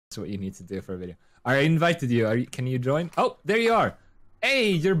That's what you need to do for a video. I invited you. Can you join? Oh, there you are.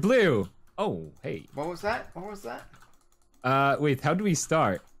 Hey, you're blue. Oh, hey. What was that? What was that? Wait, how do we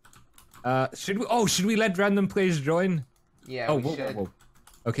start? Should we let random players join? Yeah, we should. Whoa.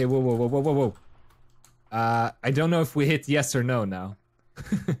 Okay, whoa. I don't know if we hit yes or no now.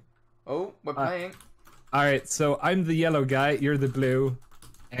 Oh, we're playing. Alright, so I'm the yellow guy, you're the blue,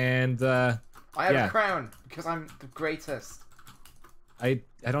 and I have a crown, because I'm the greatest. I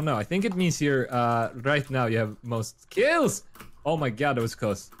don't know, I think it means you're, right now you have most kills! Oh my god, that was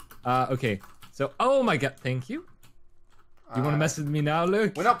close. Okay, so, oh my god, thank you. You wanna mess with me now,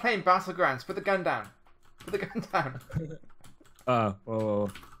 Luke? We're not playing Battlegrounds, put the gun down. Put the gun down.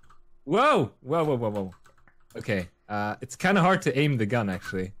 Whoa. Okay, it's kinda hard to aim the gun,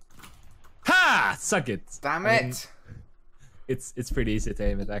 actually. Ha! Suck it! Damn it! It's pretty easy to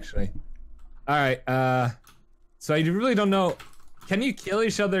aim it, actually. Alright, so I really don't know. Can you kill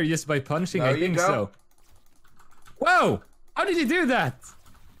each other just by punching? I think so. Whoa! How did you do that?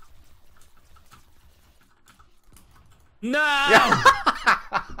 No!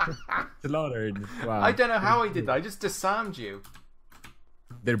 Slaughtered. Wow. I don't know how I did that. I just disarmed you.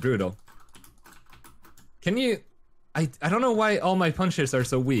 They're brutal. Can you... I don't know why all my punches are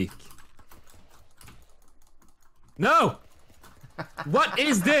so weak. No! What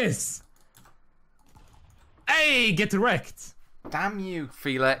is this? Hey, get wrecked! Damn you,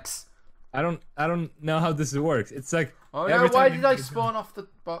 Felix. I don't know how this works. It's like... Oh no, why did I spawn off the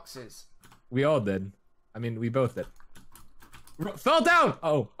boxes? We all did. I mean, we both did. Fell down!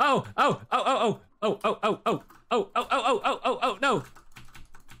 Oh, no!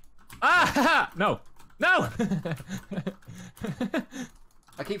 Ah, no! No!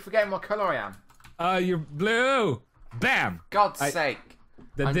 I keep forgetting what color I am. You're blue! Bam! God's sake.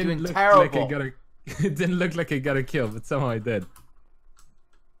 That I'm didn't doing look terrible. like I got a... It didn't look like I got a kill, but somehow I did.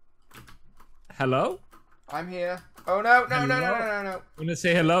 Hello? I'm here. Oh no. Wanna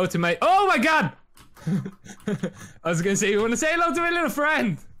say hello to my... Oh my god! I was gonna say, you wanna say hello to my little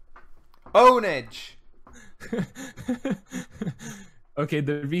friend? Ownage! Okay,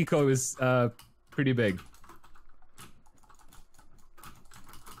 the recoil is pretty big.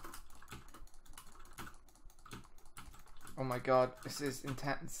 Oh my god, this is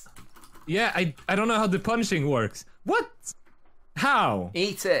intense. Yeah, I don't know how the punching works. What? How?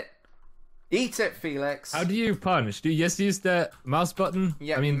 Eat it! Eat it, Felix! How do you punch? Do you just use the mouse button?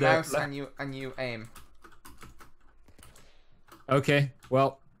 Yeah, I mean the mouse and you aim. Okay,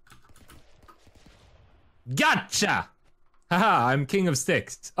 well. Gotcha! Haha, I'm king of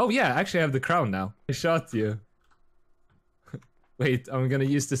sticks. Oh yeah, actually I have the crown now. I shot you. Wait, I'm gonna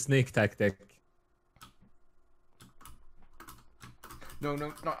use the snake tactic. No,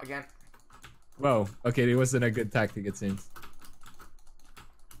 not again. Whoa, okay, it wasn't a good tactic it seems.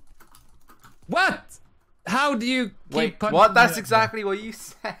 What? How do you keep punching? What? That's exactly what you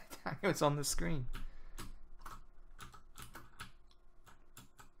said. It's on the screen.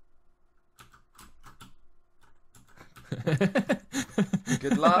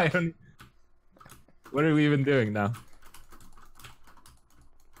 Good luck. What are we even doing now?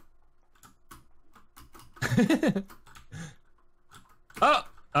 Oh!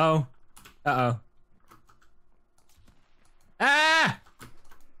 Uh-oh. Ah!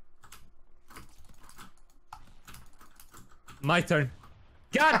 My turn.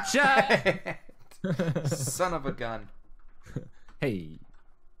 Gotcha! Son of a gun. Hey.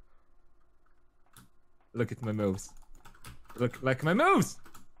 Look at my moves. Look like my moves!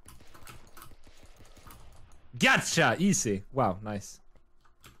 Gotcha! Easy. Wow, nice.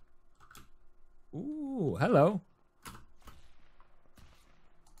 Ooh, hello.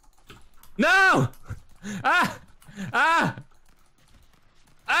 No! Ah!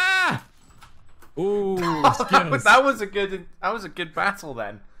 Ooh, that was a good battle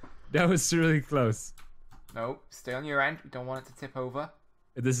then. That was really close. No, stay on your end. We don't want it to tip over.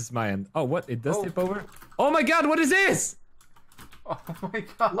 This is my end. Oh, what? It does tip over? Oh my god, what is this? Oh my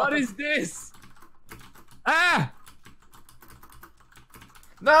god. What is this? Ah!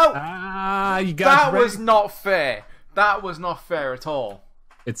 No! Ah, you got that was not fair. That was not fair at all.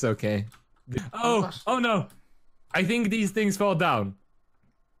 It's okay. Oh no. I think these things fall down.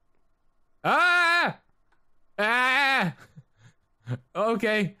 Ah! Ah!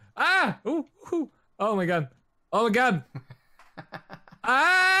 Okay. Ah! Ooh, ooh. Oh my god. Oh my god.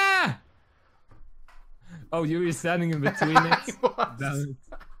 Ah! Oh, you were standing in between it? Damn it.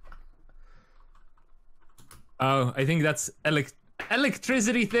 Oh, I think that's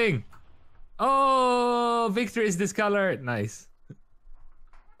electricity thing. Oh, Victor is discolored. Nice.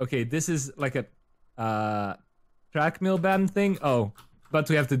 Okay, this is like a track mill band thing. Oh, but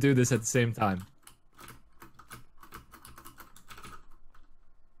we have to do this at the same time.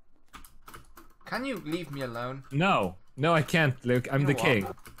 Can you leave me alone? No. No, I can't, Luke. I'm the king.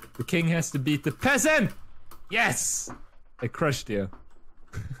 The king has to beat the peasant! Yes! I crushed you.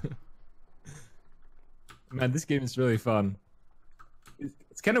 Man, this game is really fun.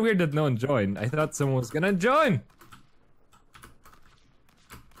 It's kind of weird that no one joined. I thought someone was gonna join!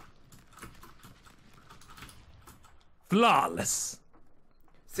 Flawless!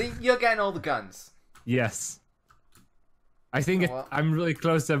 See, you're getting all the guns. Yes. I think I'm really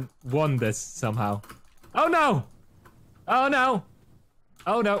close to won this somehow. Oh no! Oh no!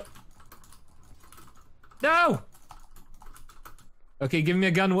 Oh no! No! Okay, give me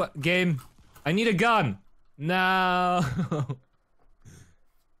a gun, game. I need a gun! No!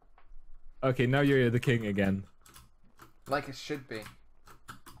 Okay, now you're the king again. Like it should be.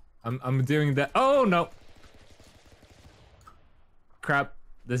 I'm doing that. Oh no! Crap,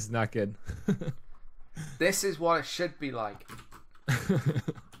 this is not good. This is what it should be like.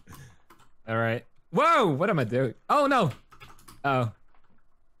 Alright. Whoa! What am I doing? Oh no! Oh.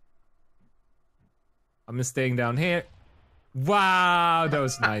 I'm just staying down here. Wow, that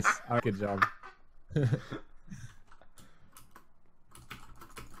was nice. Alright, good job.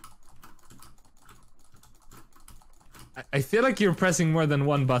 I feel like you're pressing more than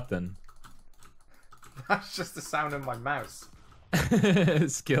one button. That's just the sound of my mouse.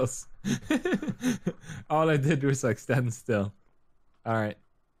 Skills. All I did was like stand still. Alright.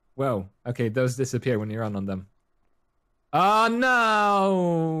 Whoa. Okay, those disappear when you run on them. Oh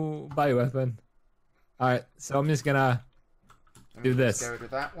no! Bioweapon. Alright, so I'm just gonna do this. Go to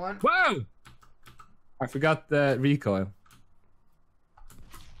that one. Whoa! I forgot the recoil.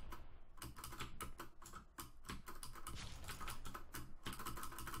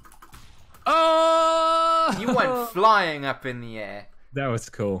 Oh! You went flying up in the air. That was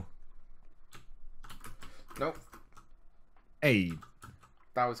cool. Nope. Hey.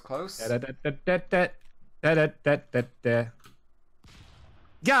 That was close.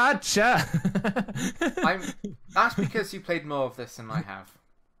 Gotcha! That's because you played more of this than I have.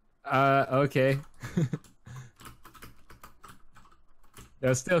 Okay. That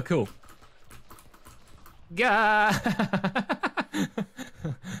was still cool. Yeah.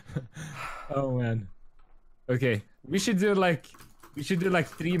 Oh man. Okay, we should do like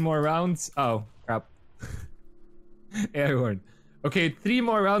 3 more rounds. Oh crap. Air horn. Okay, 3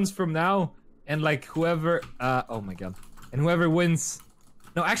 more rounds from now, and like whoever. Oh my god. And whoever wins.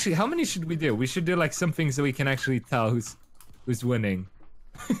 No, actually, how many should we do? We should do like something so we can actually tell who's winning.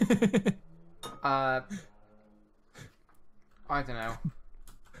 I don't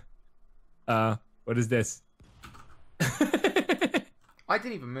know. What is this? I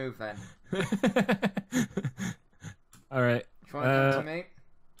didn't even move then. All right. Do you want to come to me?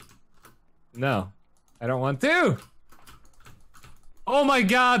 No, I don't want to. Oh my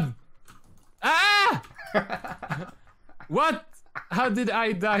god! Ah! What? How did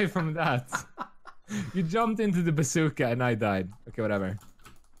I die from that? You jumped into the bazooka and I died. Okay, whatever.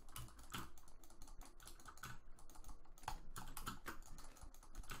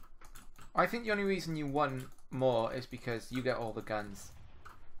 I think the only reason you won more is because you get all the guns.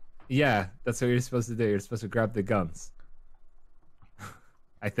 Yeah, that's what you're supposed to do. You're supposed to grab the guns.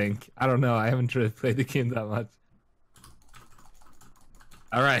 I think. I don't know. I haven't really played the game that much.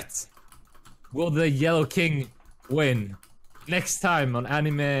 Alright. Will the Yellow King win? Next time on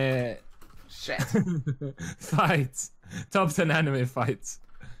anime... Shit. Fights. Top 10 anime fights.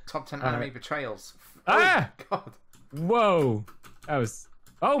 Top 10 anime betrayals. Ah! Oh, God. Whoa. That was...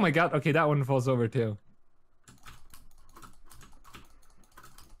 Oh my god. Okay, that one falls over too.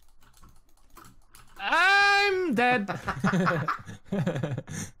 I'm dead.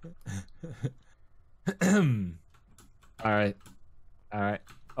 Alright. Alright.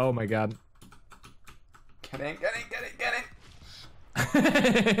 Oh my god. Get in, get in, get in, get in.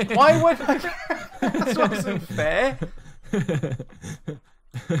 Why would I? That's not unfair.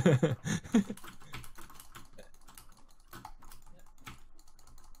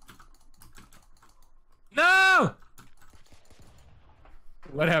 No!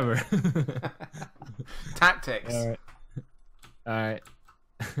 Whatever. Tactics. Alright.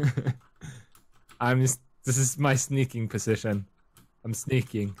 Alright. This is my sneaking position. I'm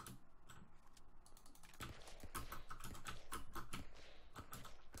sneaking.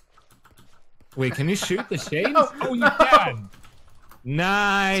 Wait, can you shoot the shades? No, Oh, you can!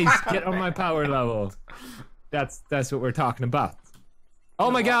 Nice! Get on my power level. That's what we're talking about. Oh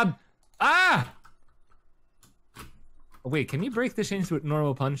my god! Ah! Wait, can you break the chains with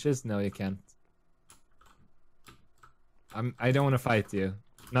normal punches? No, you can't. I don't want to fight you.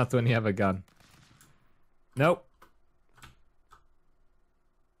 Not when you have a gun. Nope.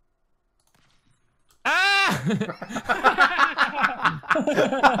 Ah!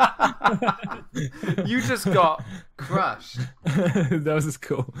 You just got crushed. That was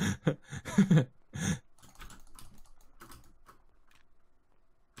cool.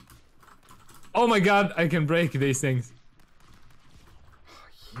 Oh my god, I can break these things.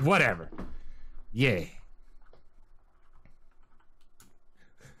 Whatever. Yeah.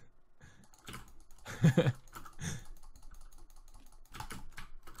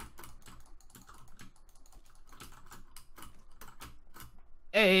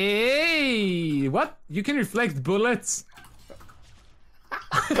 Hey, what? You can reflect bullets?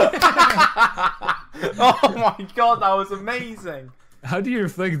 Oh my god, that was amazing. How do you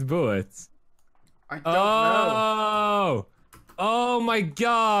reflect bullets? I don't know. Oh my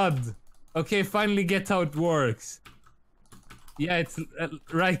god. Okay, finally get how it works. Yeah, it's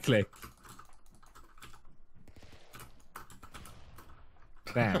right click.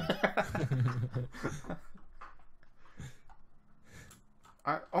 Bam.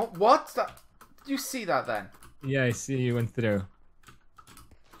 Oh, what? Did you see that then? Yeah, I see you went through.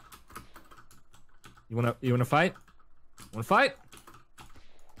 You wanna fight? Wanna fight?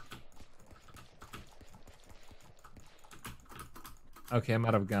 Okay, I'm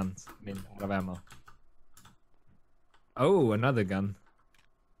out of guns. I mean, out of ammo. Oh, another gun.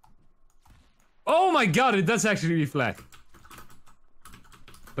 Oh my god, it does actually reflect.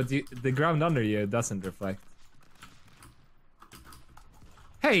 But the ground under you doesn't reflect.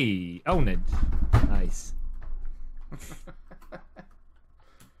 Hey, ownage. Nice.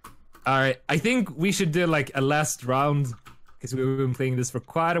 Alright, I think we should do like a last round. Because we've been playing this for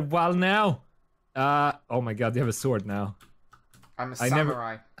quite a while now. Oh my god, you have a sword now. I'm a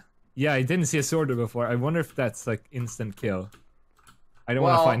samurai. Yeah, I didn't see a sword before. I wonder if that's like instant kill. I don't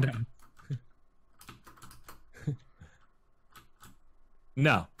want to find out.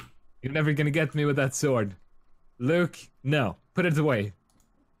 No. You're never gonna get me with that sword. Luke, no. Put it away.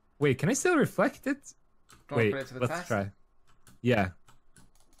 Wait, can I still reflect it? Wait, let's try. Yeah.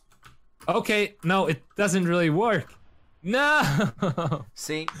 Okay, no, it doesn't really work. No!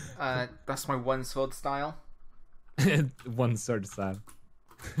 See, that's my one sword style. One sword style.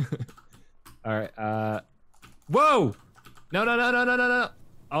 Alright, whoa! No.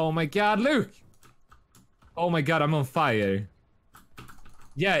 Oh my god, Luke! Oh my god, I'm on fire.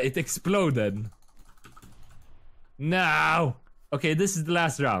 Yeah, it exploded. No! Okay, this is the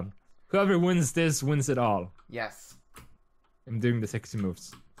last round. Whoever wins this wins it all. Yes. I'm doing the sexy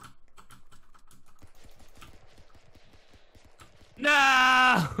moves.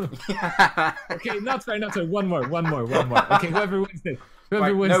 No! Okay, not fair. One more. Okay, whoever wins this.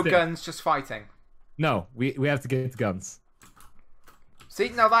 Whoever wins no this. guns, just fighting. No, we have to get guns. See,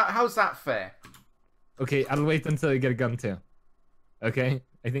 now how's that fair? Okay, I'll wait until you get a gun too. Okay?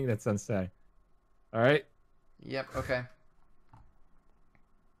 I think that sounds fair. Alright? Yep, okay.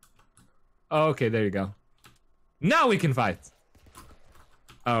 Oh, okay, there you go. Now we can fight!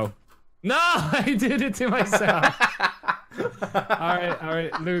 Oh. No! I did it to myself!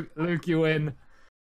 Alright, Luke, you win.